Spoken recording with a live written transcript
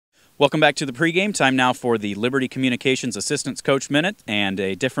Welcome back to the pregame. Time now for the Liberty Communications Assistants Coach Minute and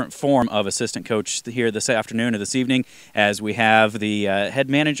a different form of assistant coach here this afternoon or this evening as we have the head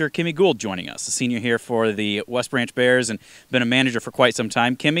manager, Kim Gould, joining us, a senior here for the West Branch Bears and been a manager for quite some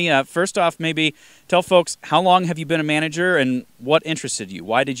time. Kimmy, first off, maybe tell folks, how long have you been a manager and what interested you?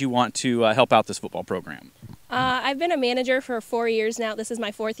 Why did you want to help out this football program? I've been a manager for 4 years now. This is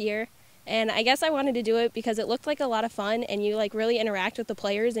my 4th year. And I guess I wanted to do it because it looked like a lot of fun, and you really interact with the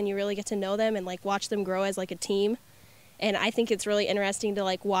players and you really get to know them and watch them grow as a team. And I think it's really interesting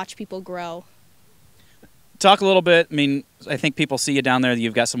to watch people grow. Talk a little bit. I think people see you down there.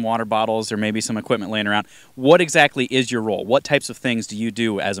 You've got some water bottles or maybe some equipment laying around. What exactly is your role? What types of things do you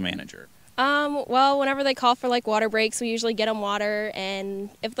do as a manager? Well, whenever they call for water breaks, we usually get them water, and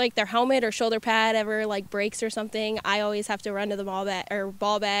if their helmet or shoulder pad ever breaks or something, I always have to run to the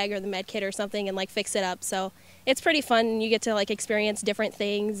ball bag or the med kit or something and fix it up. So it's pretty fun. You get to experience different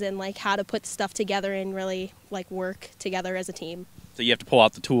things and how to put stuff together and really work together as a team. So you have to pull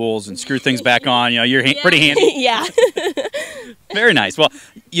out the tools and screw things back on. You're pretty handy. Yeah. Very nice. Well,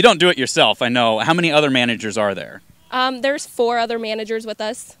 you don't do it yourself, I know. How many other managers are there? There's 4 other managers with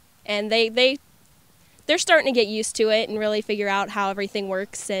us. And they're starting to get used to it and really figure out how everything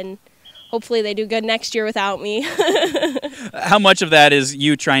works, and hopefully they do good next year without me. How much of that is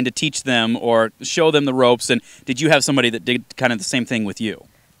you trying to teach them or show them the ropes, and did you have somebody that did kind of the same thing with you?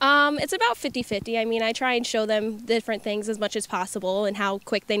 It's about 50-50. I try and show them different things as much as possible and how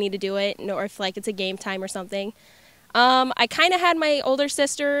quick they need to do it, or if it's a game time or something. I kind of had my older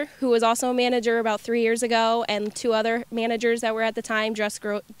sister, who was also a manager about 3 years ago, and 2 other managers that were at the time,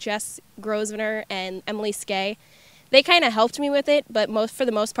 Jess Grosvenor and Emily Skay. They kind of helped me with it, but for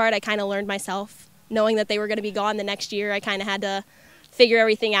the most part, I kind of learned myself. Knowing that they were going to be gone the next year, I kind of had to figure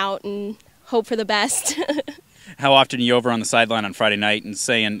everything out and hope for the best. How often are you over on the sideline on Friday night and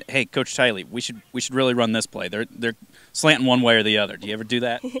saying, "Hey, Coach Tiley, we should really run this play. They're slanting one way or the other." Do you ever do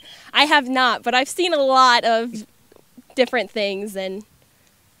that? I have not, but I've seen a lot of different things, and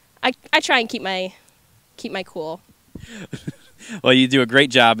I try and keep my cool. Well, you do a great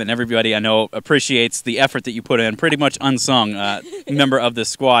job, and everybody I know appreciates the effort that you put in. Pretty much unsung member of this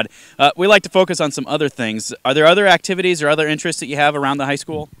squad. We like to focus on some other things. Are there other activities or other interests that you have around the high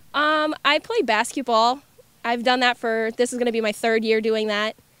school? I play basketball. I've done that this is going to be my 3rd year doing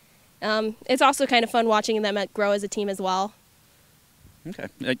that. It's also kind of fun watching them grow as a team as well. Okay.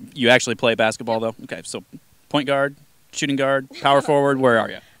 You actually play basketball, though? Okay, so point guard, shooting guard, power forward, where are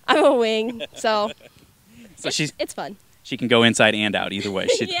you? I'm a wing, so it's fun. She can go inside and out either way.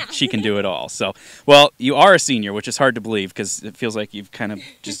 Yeah. She can do it all. So, well, you are a senior, which is hard to believe because it feels like you've kind of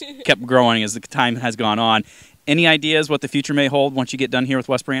just kept growing as the time has gone on. Any ideas what the future may hold once you get done here with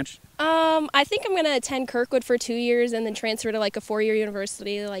West Branch? I think I'm going to attend Kirkwood for 2 years and then transfer to a 4-year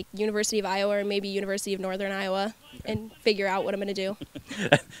university, like University of Iowa or maybe University of Northern Iowa, and figure out what I'm going to do.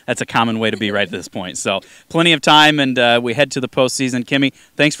 That's a common way to be right at this point. So plenty of time, and we head to the postseason. Kimmy,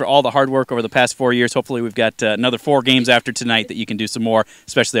 thanks for all the hard work over the past 4 years. Hopefully we've got another 4 games after tonight that you can do some more,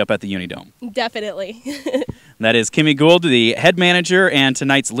 especially up at the Unidome. Definitely. That is Kim Gould, the head manager, and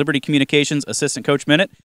tonight's Liberty Communications Assistant Coach Minute.